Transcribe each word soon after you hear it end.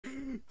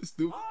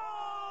Stupid.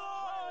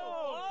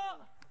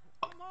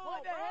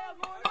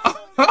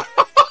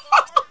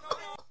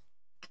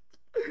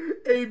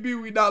 AB,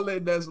 we not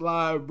letting that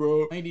slide,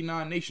 bro.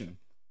 99Nation.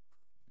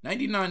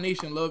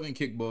 99Nation love and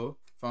kickball.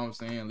 If I'm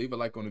saying, leave a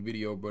like on the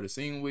video, bro. The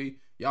same way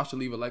y'all should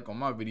leave a like on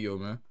my video,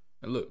 man.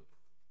 And look,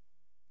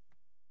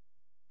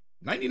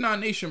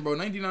 99Nation, bro.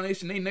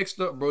 99Nation, they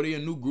next up, bro. They a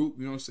new group,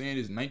 you know what I'm saying?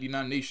 It's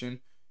 99Nation. You know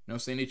what I'm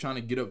saying? They trying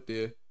to get up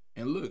there.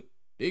 And look,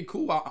 they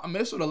cool. I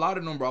mess with a lot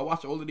of them, bro. I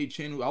watch all of their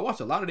channels. I watch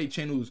a lot of their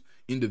channels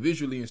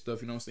individually and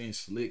stuff, you know what I'm saying?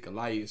 Slick,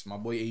 Elias, my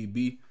boy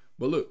AB.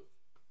 But look,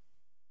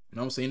 you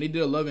know what I'm saying? They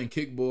did a love in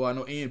kickball. I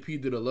know AMP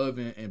did a love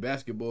in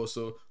basketball.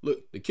 So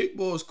look, the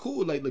kickball is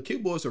cool. Like the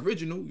kickball is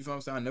original. You know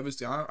what I'm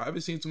saying? I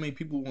haven't seen too many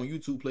people on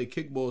YouTube play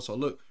kickball. So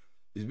look,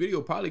 this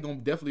video probably gonna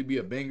definitely be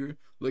a banger.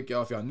 Look,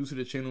 y'all, if y'all new to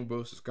the channel,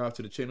 bro, subscribe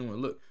to the channel.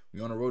 And look,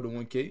 we on the road to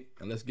 1K.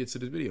 And let's get to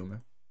this video,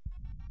 man.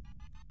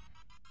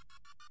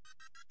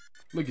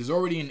 Look, it's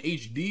already in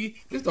HD.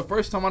 This is the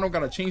first time I don't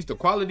gotta change the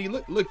quality.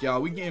 Look,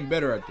 y'all, we getting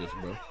better at this,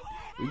 bro.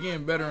 We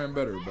getting better and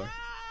better, bro.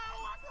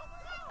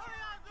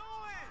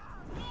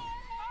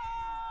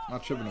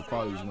 Not tripping, the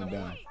quality just went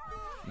down.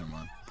 Never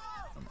mind.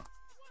 Never mind.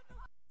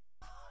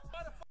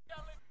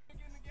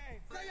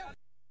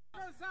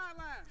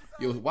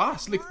 Yo, why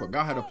Slick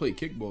forgot how to play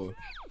kickball?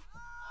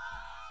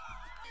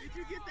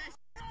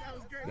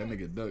 That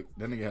nigga ducked.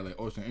 That nigga had like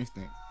ocean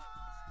instinct.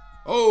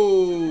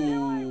 Oh,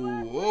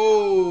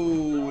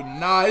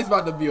 nah, it's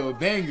about to be a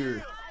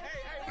banger.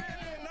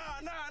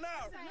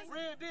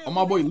 Oh,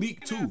 my boy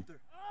Leak too.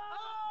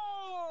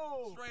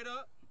 Straight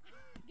up.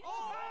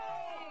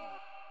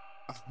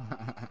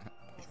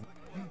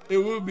 It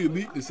would be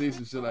Leak to say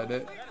some shit like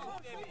that.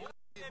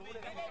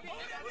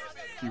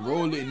 You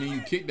roll it and then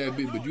you kick that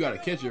bitch, but you gotta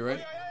catch it,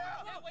 right?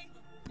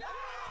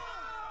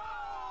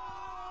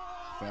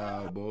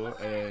 Foul, boy,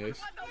 ass.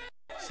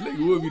 Slick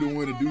would be the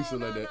one to do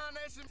something like that.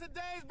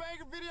 Today's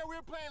banger video,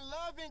 we're playing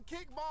Love and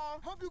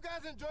Kickball. Hope you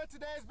guys enjoyed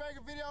today's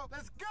banger video.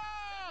 Let's go!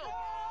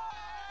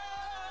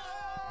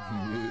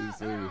 Yes,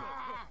 sir.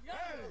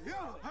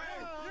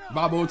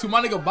 Bobo too,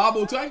 my nigga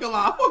Bobo too. I ain't gonna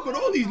lie, I fuck with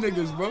all these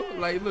niggas, bro.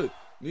 Like, look,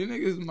 these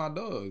niggas is my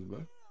dogs,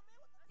 bro.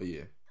 But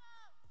yeah,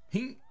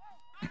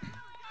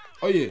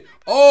 oh yeah.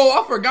 Oh,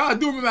 I forgot. I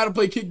do remember how to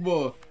play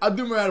kickball.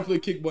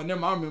 Never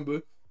mind, I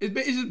remember. It's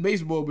just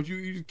baseball, but you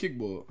use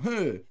kickball.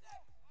 Huh?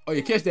 Oh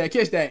yeah, catch that.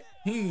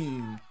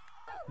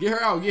 Get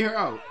her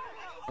out.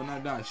 Oh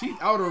nah, she's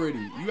out already.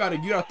 You gotta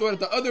throw it at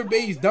the other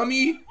base,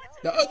 dummy.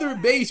 The other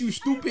base, you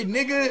stupid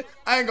nigga.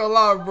 I ain't gonna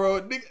lie,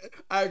 bro. Nigga,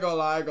 I ain't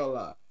gonna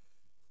lie.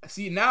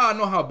 See, now I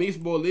know how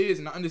baseball is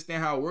and I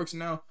understand how it works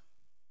now.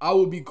 I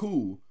would be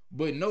cool.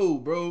 But no,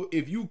 bro,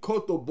 if you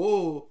caught the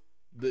ball,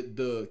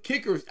 the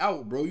kicker's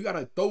out, bro. You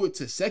gotta throw it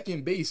to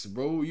second base,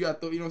 bro. You gotta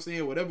throw, you know what I'm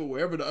saying,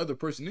 wherever the other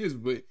person is,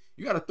 but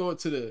you gotta throw it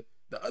to the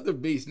other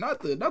base, not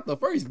the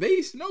first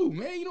base. No,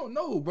 man, you don't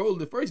know, bro.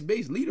 The first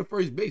base, lead the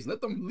first base. Let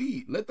them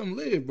lead. Let them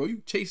live, bro.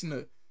 You chasing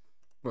the,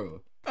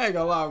 bro. I ain't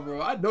gonna lie,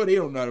 bro. I know they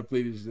don't know how to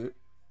play this shit.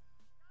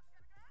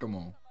 Come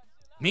on.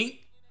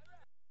 Me?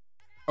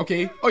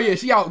 Okay. Oh yeah,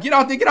 she out. Get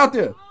out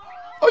there.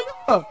 Oh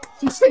yeah,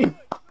 she's safe.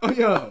 Oh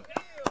yeah.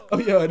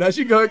 Now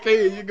she going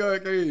crazy. You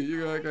going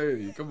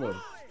crazy. Come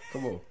on.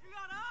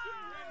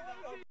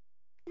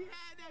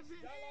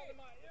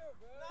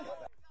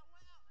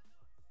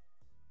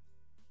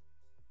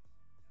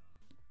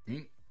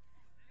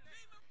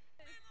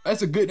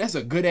 That's a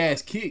good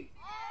ass kick.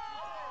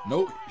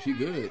 Nope, she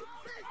good.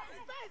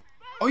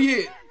 Oh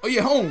yeah,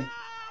 home.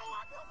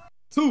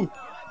 2.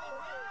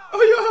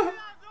 Oh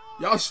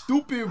yeah. Y'all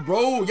stupid,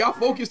 bro. Y'all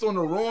focused on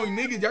the wrong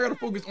niggas. Y'all gotta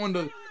focus on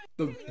the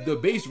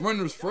base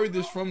runners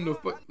furthest from the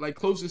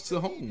closest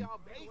to home.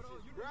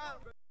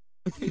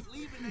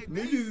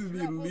 Niggas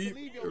be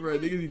leaving,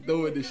 right? Niggas be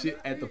throwing the shit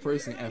at the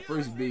person at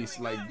first base.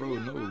 Like, bro,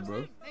 no,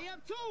 bro. They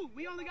up 2.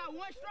 We only got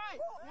 1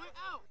 strike, 1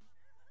 out.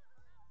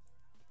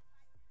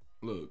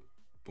 Look,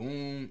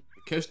 boom,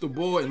 catch the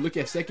ball and look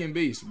at second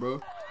base,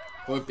 bro.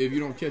 Or if you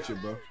don't catch it,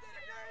 bro.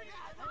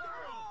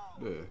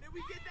 Yeah.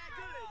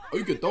 Oh,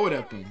 you could throw it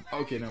at them.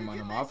 Okay, never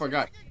mind. I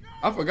forgot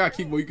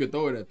kickball. You could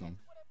throw it at them.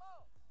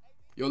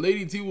 Yo,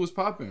 Lady T was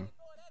popping.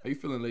 How you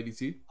feeling, Lady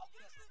T?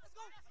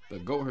 The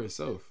GOAT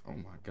herself. Oh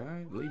my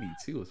God, Lady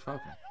T was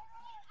popping.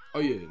 Oh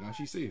yeah, now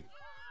she's safe.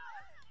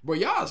 Bro,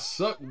 y'all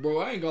suck, bro.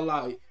 I ain't gonna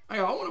lie. I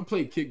want to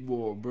play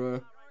kickball,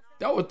 bro.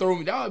 That would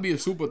be a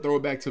super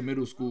throwback to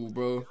middle school,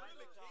 bro.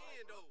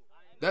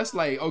 That's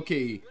like,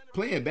 okay,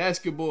 playing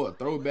basketball a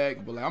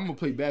throwback, but like I'm gonna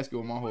play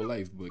basketball my whole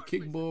life. But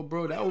kickball,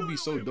 bro, that would be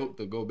so dope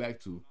to go back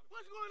to.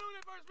 What's going on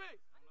at first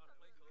base?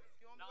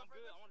 No, I'm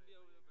good. I want to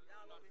deal with it. I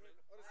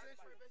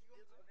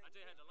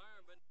just had to learn,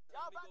 but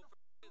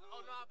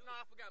oh no, I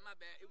forgot, my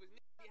bad. It was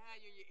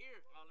behind you in your ear.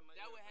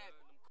 That would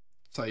happen.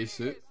 Tight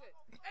shit.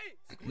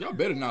 Y'all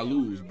better not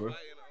lose, bro.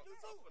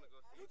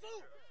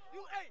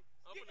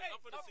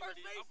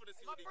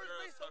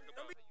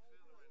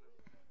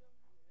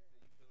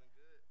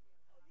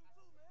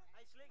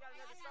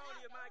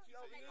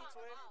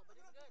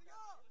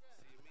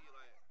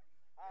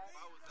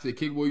 Said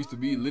kickball used to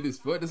be lit as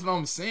fuck. That's what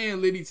I'm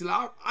saying, Liddy. Till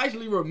I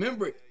actually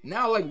remember it.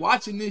 Now, like,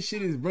 watching this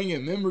shit is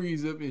bringing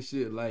memories up and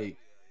shit. Like,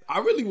 I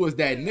really was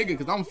that nigga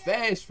because I'm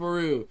fast for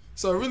real.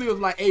 So it really was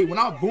like, hey, when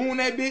I boom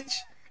that bitch,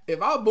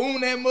 if I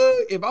boom that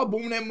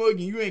mug and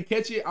you ain't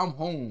catch it, I'm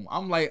home.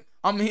 I'm like,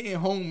 I'm hitting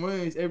home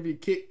runs every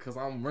kick because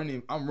I'm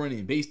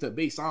running base to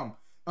base. I'm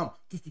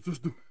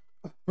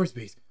first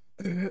base,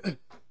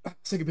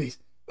 second base.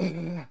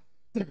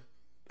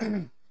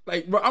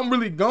 Like, bro, I'm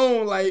really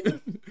gone. Like,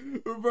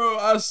 bro,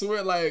 I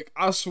swear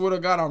to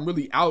God, I'm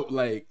really out.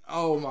 Like,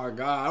 oh my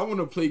God, I want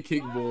to play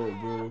kickball,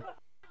 bro.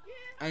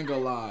 I ain't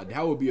gonna lie,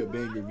 that would be a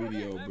banger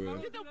video,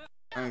 bro.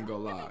 I ain't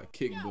gonna lie,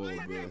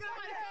 kickball,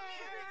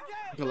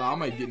 bro. I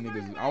might get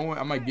niggas.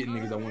 I might get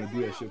niggas that want to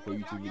do that shit for a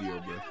YouTube video,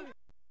 bro.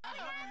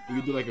 We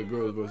could do like a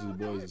girls versus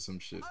boys or some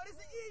shit.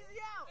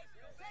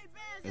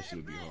 That shit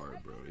would be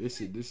hard, bro. This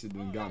shit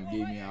done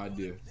gave me an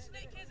idea.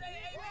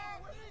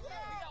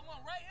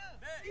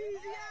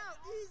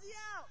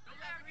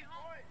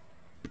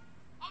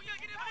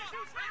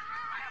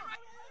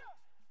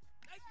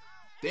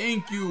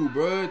 Thank you,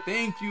 bro.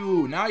 Thank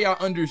you. Now y'all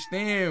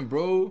understand,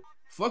 bro.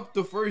 Fuck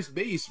the first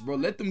base, bro.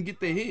 Let them get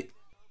the hit.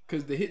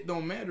 Cause the hit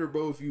don't matter,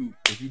 bro, if you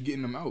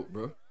getting them out,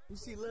 bro. You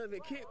see love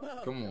at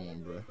kickball. Come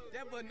on, bro.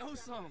 That boy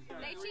knows something.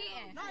 They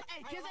cheating.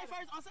 Hey, kids ain't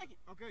first on second.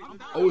 Okay.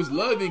 Oh, it's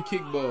love in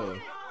kickball.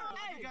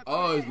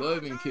 Oh, it's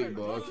love in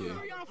kickball. Okay.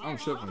 I'm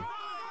tripping.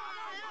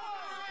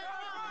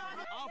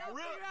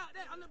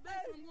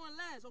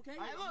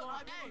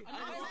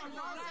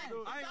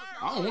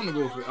 I don't want to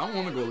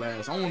go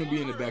last. I want to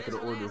be in the back of the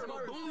order.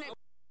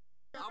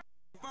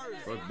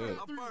 Fuck that.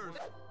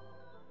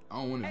 I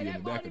don't want to be in the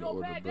back of the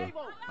order, bro.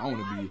 I want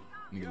to be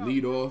nigga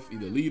lead off,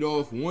 either lead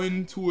off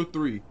 1, 2, or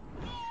 3.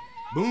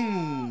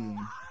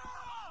 Boom.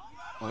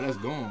 Oh, that's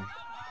gone.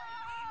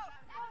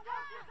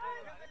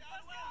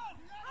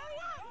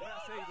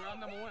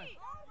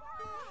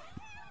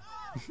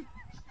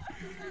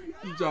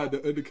 You tried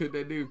to undercut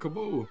that nigga. Come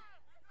on.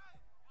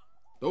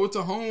 Throw it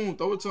to home.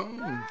 Throw it to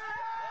home.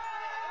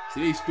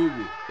 See, they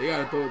stupid. They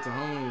gotta throw it to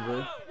home,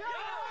 bro.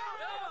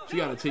 She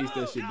gotta chase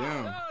that shit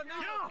down.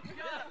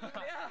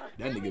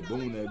 That nigga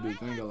boomed that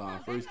bitch. I ain't gonna lie.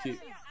 First kick.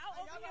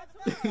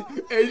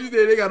 Hey, you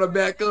said they gotta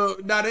back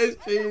up. Nah, that's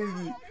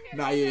crazy.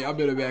 Nah, yeah, I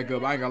better back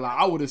up. I ain't gonna lie.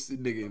 I would've said,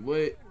 nigga,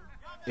 what?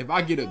 If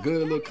I get a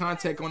good little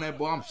contact on that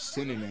ball, I'm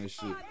sending that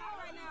shit.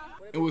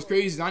 It was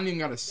crazy. I didn't even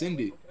gotta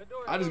send it.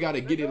 I just gotta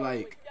get it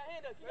like,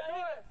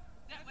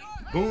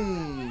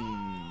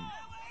 boom.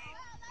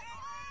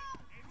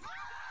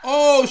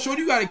 Oh,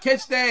 shorty, you gotta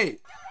catch that.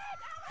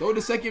 Throw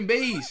to second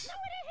base.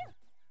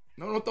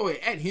 No, don't throw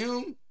it at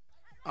him.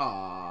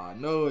 Ah,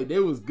 no, they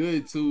was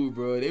good too,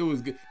 bro. They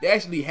was good. They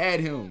actually had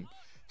him.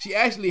 She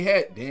actually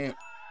had, damn.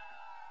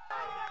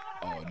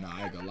 Oh, nah,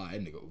 I ain't gonna lie.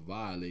 That nigga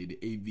violated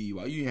AB.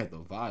 Why you didn't have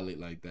to violate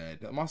like that?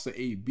 That must say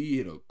AB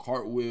hit a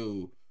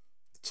cartwheel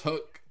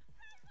tuck.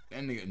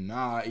 That nigga,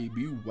 nah,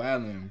 AB, you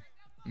wildin'.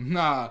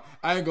 Nah,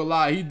 I ain't gonna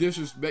lie. He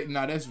disrespect.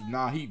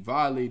 Nah, he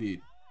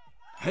violated.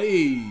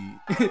 Hey,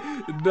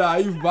 nah,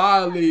 he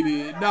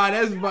violated. Nah,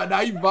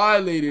 he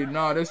violated.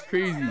 Nah, that's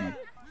crazy.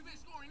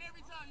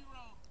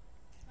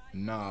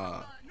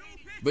 Nah,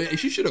 but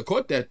she should have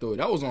caught that though.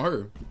 That was on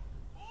her.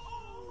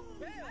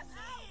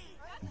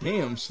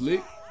 Damn,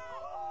 Slick.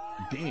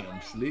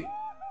 Damn, Slick.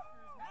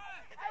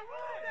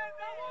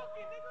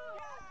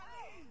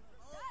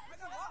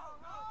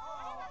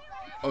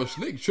 Oh,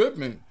 Slick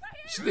tripping.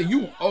 Slick,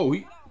 you. Oh,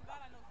 he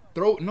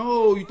throw.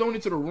 No, you throwing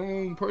it to the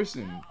wrong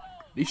person.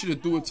 They should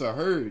have threw it to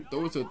her.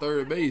 Throw it to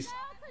third base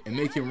and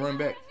make him run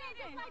back.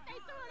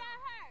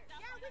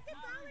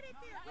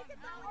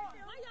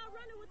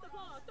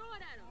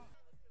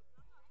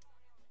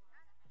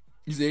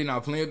 You say they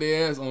not playing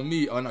their ass on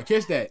me. Oh, no,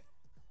 catch that.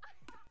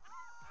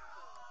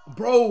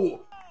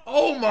 Bro.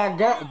 Oh, my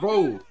God,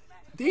 bro.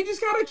 They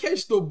just got to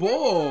catch the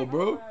ball,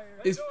 bro.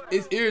 It's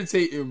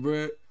irritating,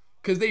 bro.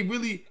 Because they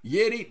really,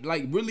 yeah,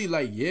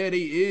 they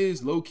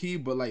is low-key,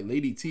 but, like,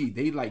 Lady T,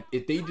 they, like,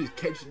 if they just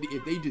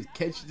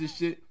catch this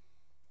shit,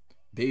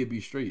 they'd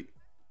be straight.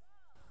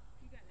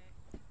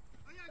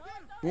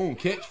 Boom,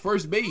 catch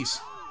first base.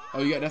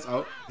 Oh, yeah, that's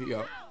out. He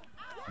out.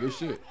 Good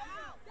shit.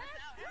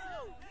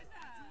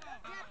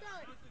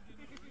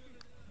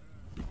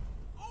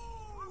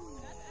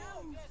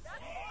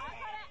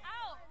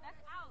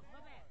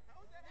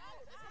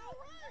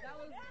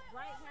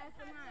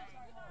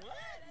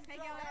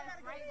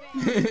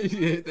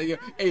 Yeah,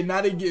 hey,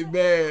 now they get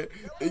mad.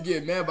 They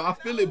get mad, but I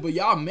feel it. But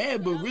y'all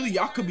mad, but really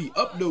y'all could be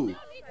up though.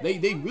 They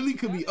really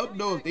could be up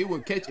though if they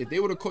would catch. If they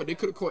would have caught, they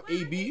could have caught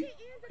AB.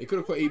 They could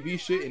have caught AB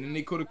shit, and then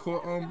they could have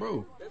caught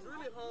bro.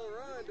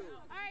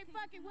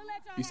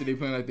 You said they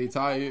playing like they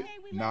tired.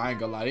 Nah, I ain't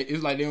gonna lie.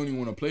 It's like they don't even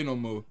want to play no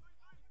more.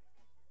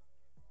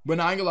 But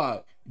nah, I ain't gonna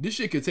lie. This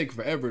shit could take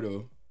forever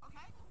though,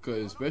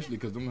 especially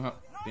because them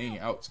they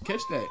ain't out.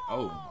 Catch that.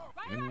 Oh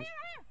my goodness.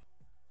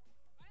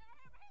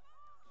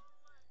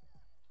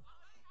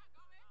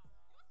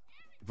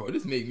 Bro,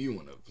 this make me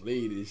want to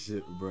play this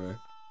shit, bro.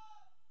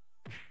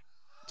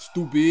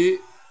 Stupid.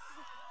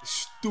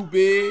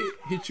 stupid.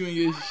 Hit you in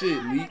your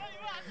shit, Leak.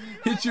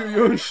 Hit you in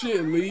your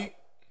shit, Leak.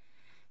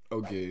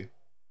 Okay.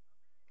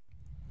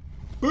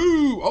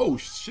 Boo! Oh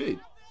shit.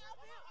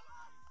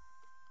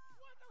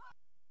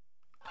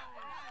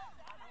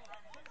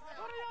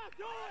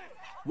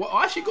 Well,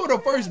 I should go to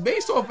first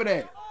base off of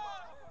that.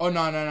 Oh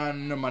no,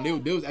 never mind.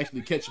 They was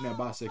actually catching that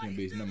by second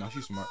base. Never mind,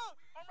 she's smart.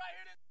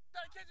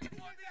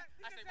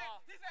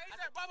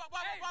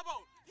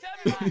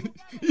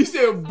 You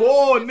said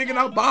ball, nigga,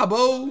 not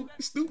Bobo.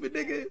 Stupid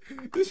nigga.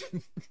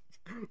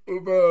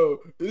 Bro,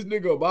 this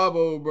nigga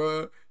Bobo,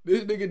 bro.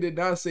 This nigga did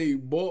not say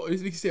ball.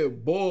 This nigga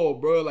said ball,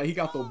 bro. Like he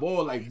got the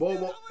ball, like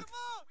ball.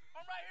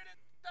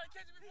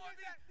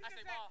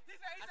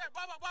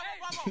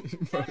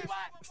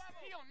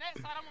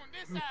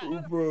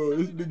 Bro,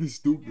 this nigga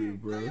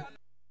stupid, bro.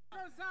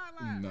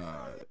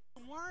 Nah,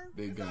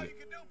 they got it.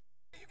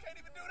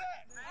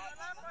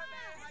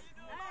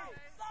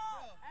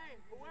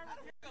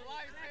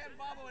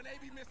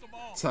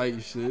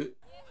 Tight shit.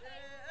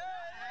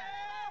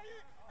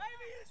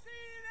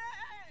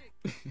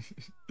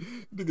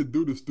 Nigga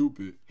do the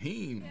stupid.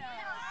 And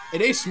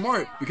they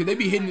smart because they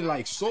be hitting it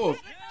like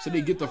soft so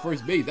they get the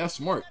first base. That's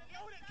smart.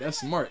 That's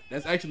smart.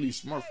 That's actually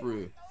smart for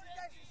real.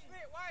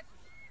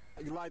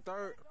 You like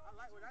third? I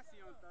like what I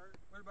see on third.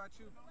 What about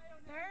you?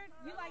 Third?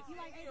 You like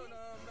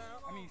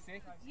I mean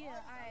second. Yeah,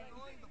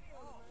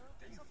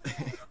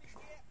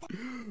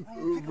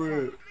 Oh,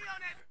 bro.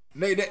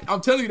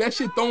 I'm telling you, that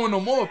shit throwing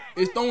them off.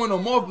 It's throwing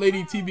them off,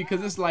 Lady T,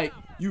 because it's like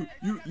you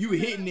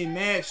hitting it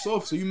mad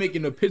soft, so you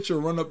making the pitcher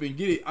run up and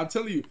get it. I'm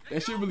telling you,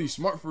 that shit really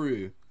smart for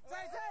real.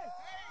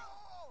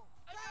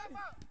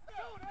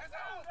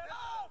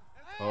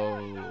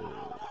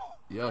 Oh,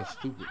 yeah,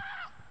 stupid.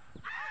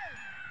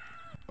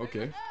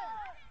 Okay.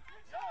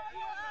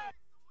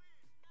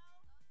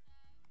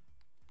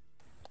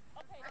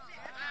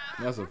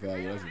 That's a foul.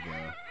 Yeah, that's a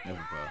foul. That's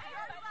a foul.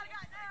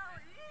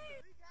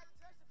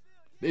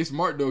 They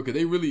smart though, cause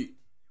they really.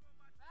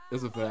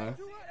 That's a foul.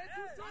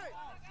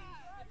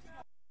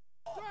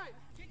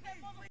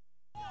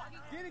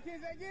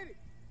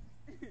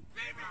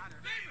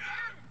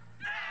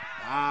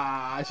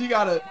 Ah, she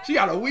got a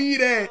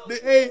weed at.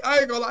 Hey, I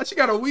ain't gonna lie, she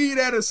got a weed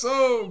at her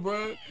soul,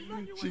 bro.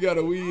 She got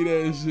a weed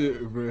at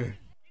shit, bro.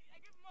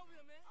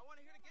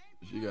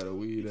 She got a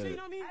weed at.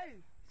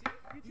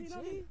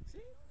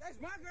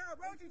 That's my girl,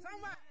 bro. What you talking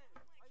about?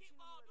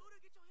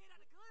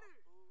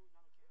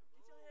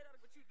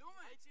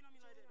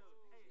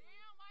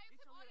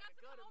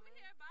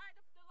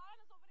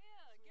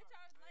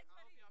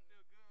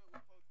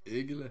 I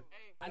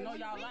know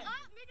y'all like. I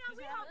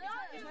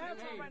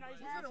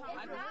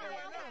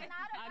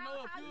know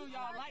a few of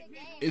y'all like me.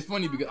 It's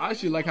funny because I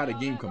actually like how the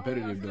game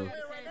competitive though.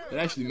 It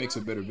actually makes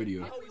a better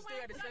video. Hey,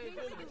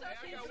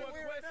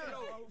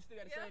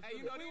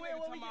 you know these niggas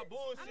talking about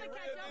bullshit. Real deal.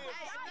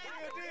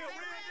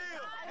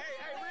 Hey,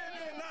 real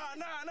deal.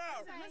 Nah.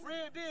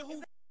 Real deal. Who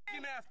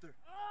f***ing after?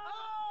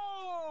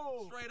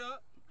 Oh! Straight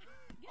up.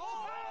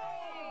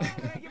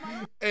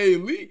 Hey,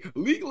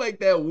 leak like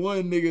that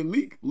one nigga.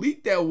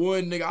 Leak that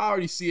one nigga. I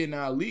already see it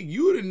now. Leak,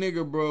 you the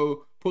nigga,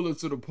 bro. Pull up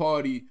to the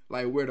party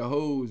like where the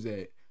hoes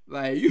at.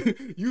 Like you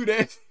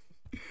that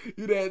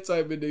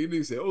type of nigga.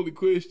 Nigga say only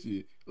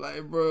question.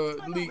 Like, bro,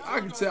 Leak, I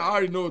can tell. I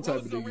already know what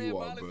type of nigga you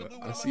are, bro.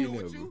 I see it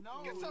there, bro.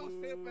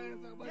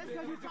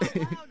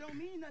 Don't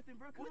mean nothing,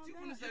 bro. What you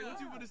gonna say? What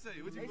you gonna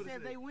say? They said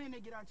if they win, they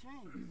get our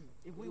chain.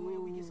 If we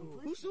win, we get some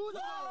pussy.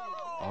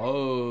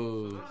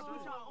 Oh,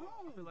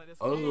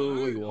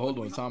 wait, well, hold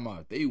on, time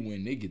out. If they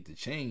win, they get the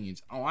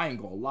change. Oh, I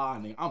ain't gonna lie,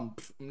 nigga. I'm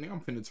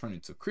finna turn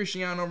into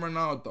Cristiano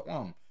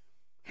Ronaldo.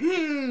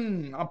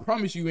 I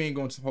promise you ain't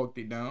gonna talk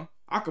it down.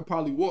 I could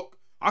walk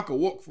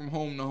from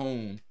home to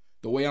home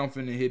the way I'm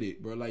finna hit it,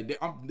 bro. Like,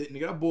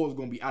 nigga, that ball's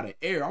gonna be out of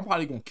air. I'm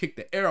probably gonna kick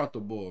the air out the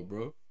ball,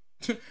 bro.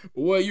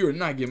 Boy, you are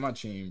not getting my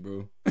chain,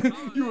 bro.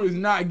 You is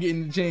not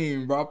getting the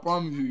chain, bro. I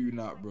promise you,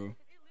 not, bro.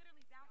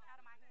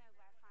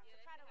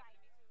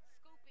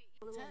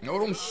 No,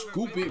 don't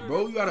scoop it,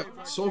 bro. You gotta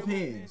soft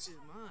hands.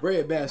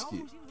 Bread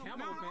basket.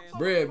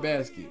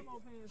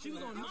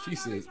 She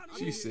said,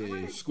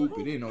 scoop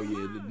it in. Oh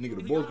yeah, the nigga,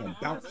 the ball's gonna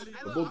bounce.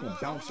 The ball's gonna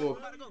bounce off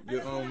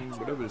your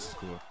whatever this is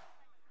called.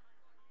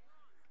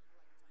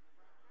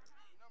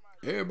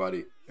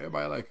 Everybody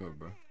like her,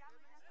 bro.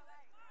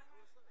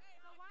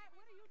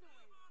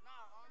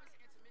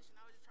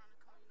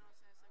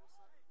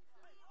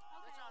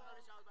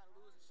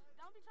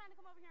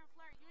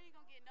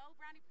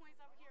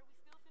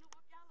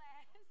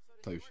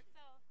 Type shit.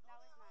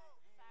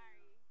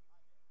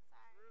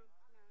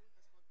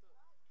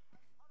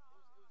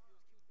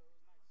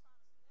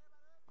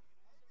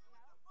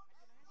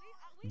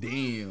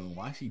 Damn,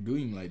 why she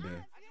doing like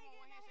that?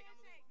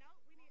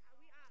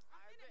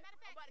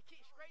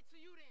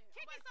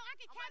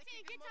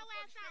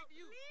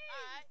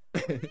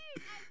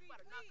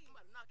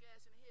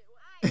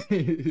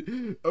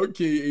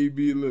 Okay,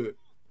 AB, look.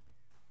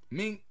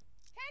 Mink.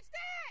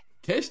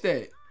 Catch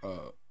that.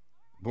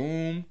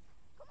 Boom.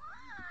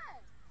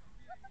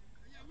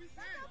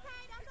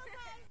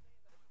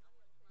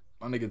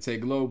 My nigga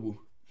take global.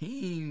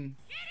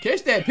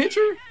 Catch that pitcher.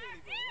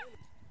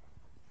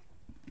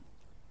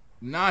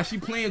 Nah, she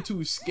playing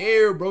too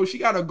scared, bro. She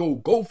gotta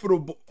go for the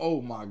ball.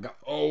 Oh my god.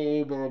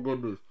 Oh my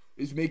goodness.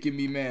 It's making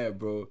me mad,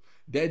 bro.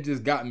 That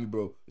just got me,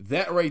 bro.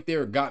 That right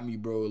there got me,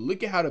 bro.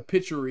 Look at how the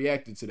pitcher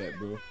reacted to that,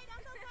 bro.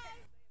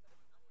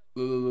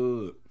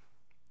 Look.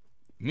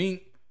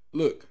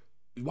 Look.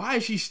 Why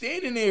is she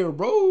standing there,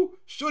 bro?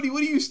 Shorty,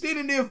 what are you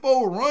standing there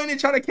for? Run and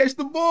try to catch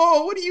the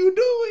ball. What are you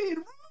doing,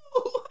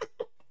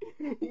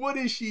 bro? What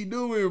is she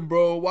doing,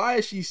 bro? Why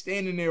is she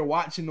standing there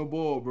watching the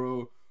ball,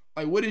 bro?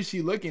 Like, what is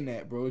she looking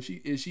at, bro?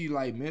 Is she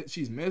like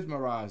she's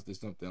mesmerized or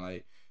something?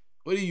 Like,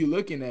 what are you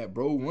looking at,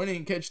 bro? Run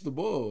and catch the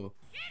ball.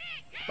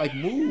 Like,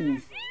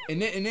 move.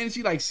 And then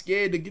she like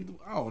scared to get the,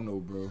 I don't know,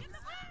 bro.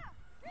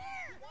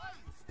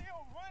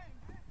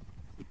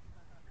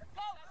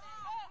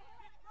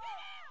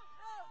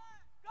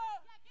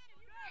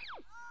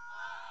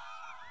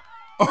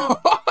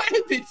 Oh,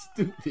 that bitch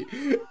stupid.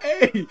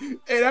 Hey,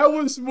 that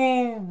was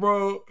smooth,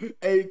 bro.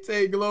 Hey,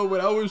 take Glover,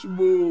 that was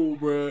smooth,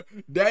 bro.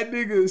 That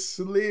nigga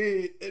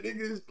slid.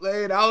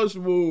 That was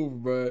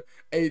smooth, bro.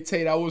 Hey,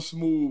 Tay, that was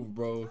smooth,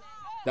 bro.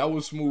 That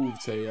was smooth,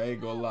 Tay. I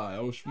ain't gonna lie.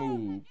 That was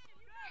smooth.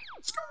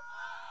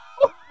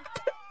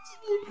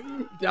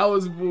 That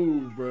was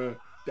smooth, bro.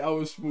 That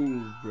was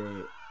smooth,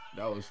 bro.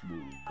 That was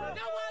smooth, bro.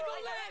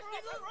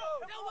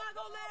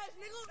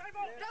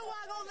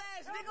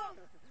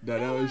 Nah,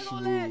 that was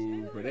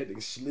smooth, bro. That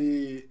nigga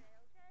slid.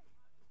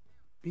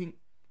 Pink.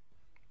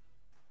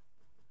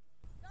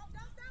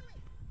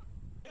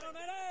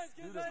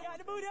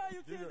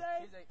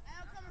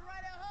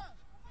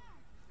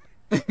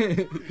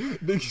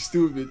 Nigga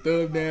stupid.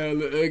 Thumbnail,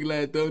 look ugly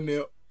ass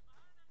thumbnail.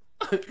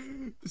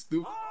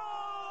 Stupid.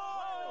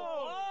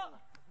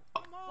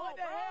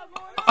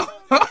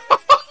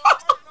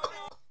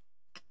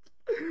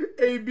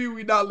 AB,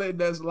 we not letting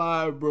that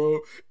slide, bro.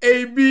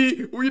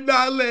 AB, we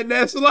not letting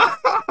that slide.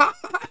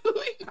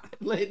 We not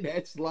letting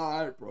that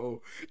slide,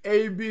 bro.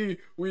 AB,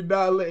 we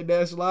not letting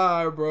that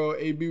slide, bro.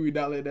 AB, we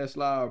not letting that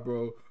slide,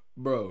 bro.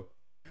 Bro.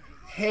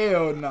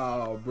 Hell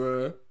nah,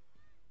 bro.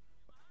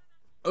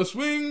 A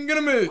swing and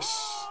a miss.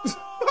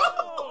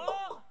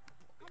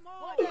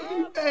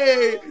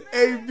 Hey,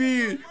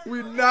 AB,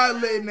 we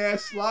not letting that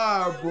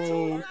slide,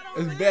 bro.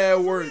 It's bad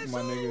work,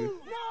 my nigga.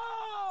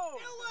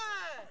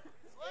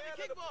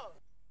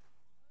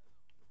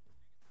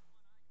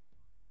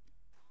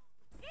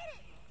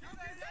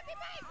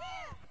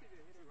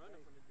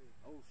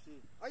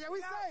 Oh yeah,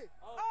 we say.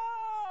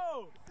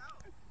 Oh!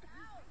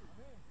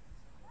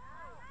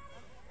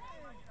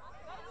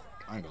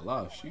 I ain't gonna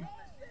lie, she.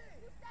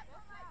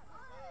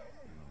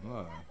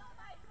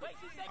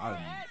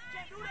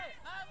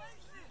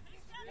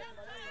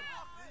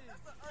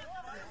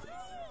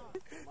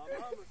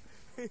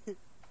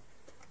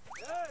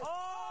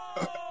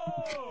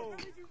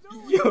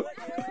 Yo.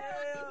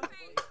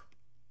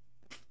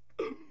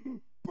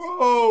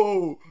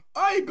 Bro,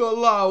 I ain't gonna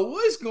lie.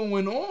 What's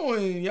going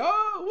on,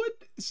 y'all? What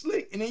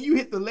Slick? And then you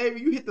hit the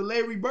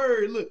Larry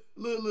Bird. Look,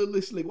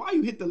 Slick. Why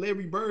you hit the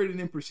Larry Bird and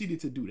then proceeded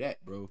to do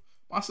that, bro?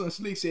 My son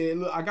Slick said,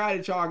 "Look, I got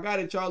it, y'all.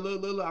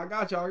 Look, I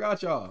got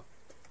y'all."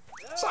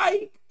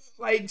 Psych.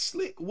 Like,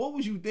 Slick, what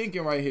was you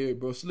thinking right here,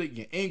 bro? Slick,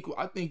 your ankle.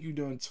 I think you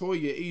done tore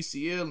your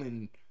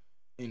ACL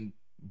and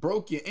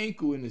broke your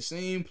ankle in the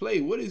same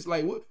play. What is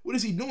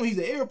he doing? He's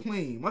an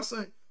airplane. My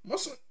son.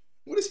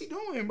 What is he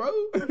doing, bro?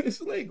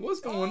 It's like, what's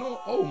going on?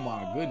 Oh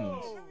my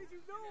goodness.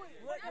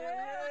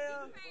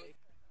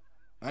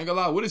 I ain't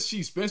gonna lie. What is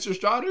she, Spencer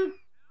Strider?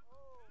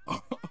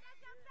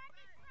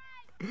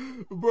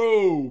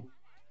 Bro,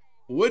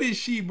 what is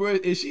she, bro?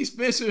 Is she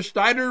Spencer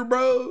Strider,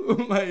 bro?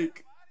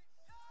 Like.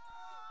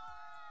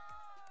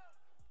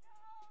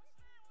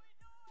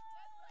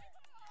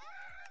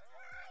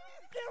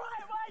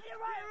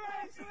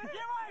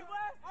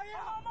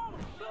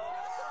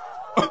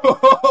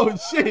 Oh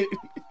shit.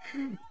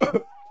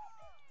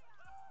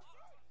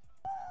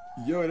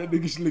 Yo, that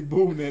nigga Slick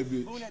boom that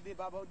bitch. Boom that bitch,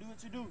 Bobo. Do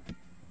what you do.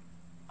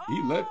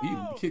 He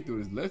kicked with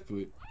his left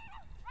foot.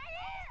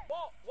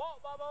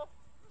 Walk, Bobo.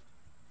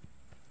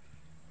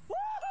 Woo!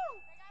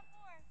 They got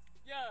 4.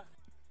 Yeah.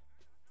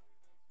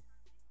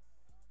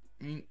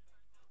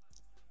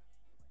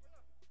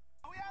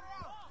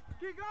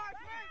 Keep going,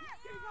 Slick.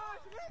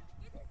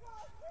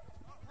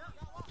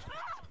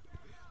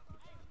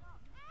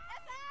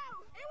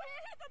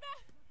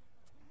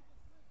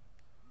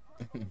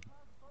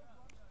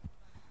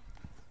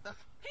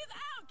 He's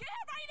out. Get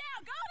him right now.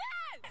 Go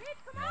then.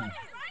 Come on,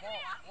 right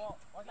now.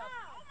 Watch out.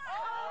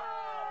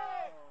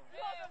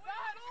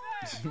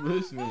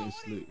 This man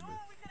Slick, bro.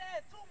 We could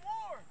add 2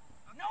 more.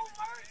 No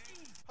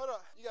mercy. Hold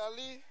up. You gotta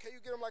leave. Can you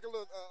get him like a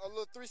little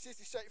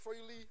 360 shake before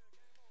you leave?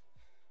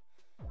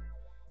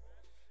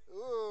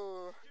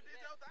 Ooh. You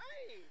did your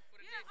thing.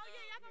 Yeah. Oh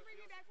yeah, y'all gonna bring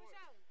me back for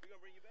sure. We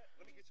gonna bring you back?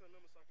 Let me get your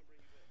number so I can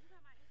bring you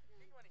back.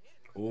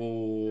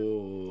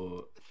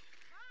 Oh.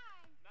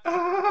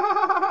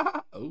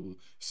 Oh,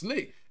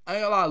 Slick. I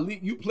ain't gonna lie, Leak.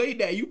 You played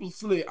that. You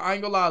Slick. I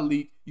ain't gonna lie,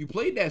 Leak. You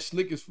played that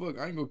slick as fuck.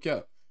 I ain't gonna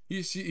cap.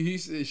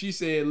 She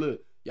said,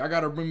 look, Y'all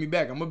gotta bring me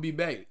back. I'm gonna be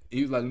back.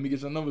 He was like, let me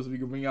get your number so we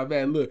can bring y'all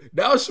back. Look,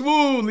 that was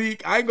smooth,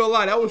 Leak. I ain't gonna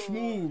lie, that was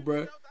smooth,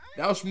 bro.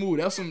 That was smooth.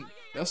 That's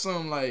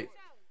some like.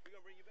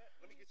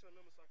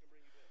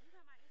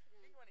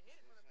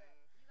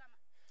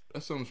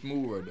 That's something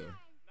smooth right there.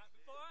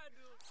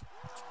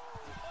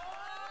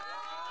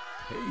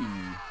 Hey.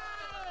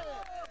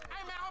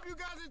 Hey man, I hope you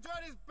guys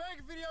enjoyed this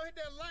big video. Hit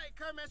that like,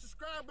 comment,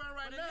 subscribe button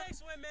right now.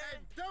 Next one, man.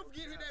 And don't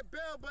forget to hit that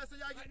bell button so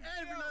y'all get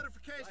every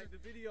notification. Like the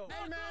video.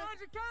 Hey man,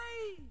 100K.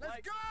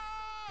 let's go!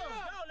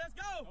 Let's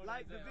go.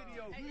 Like the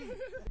video.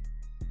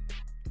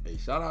 Hey,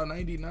 shout out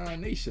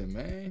 99Nation,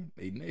 man.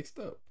 They next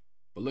up.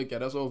 But look, y'all,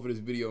 that's all for this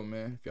video,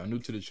 man. If y'all new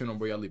to the channel,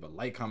 bro, y'all leave a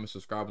like, comment,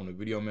 subscribe on the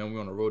video, man. We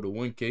on the road to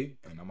 1K,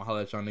 and I'm gonna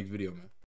holler at y'all next video, man.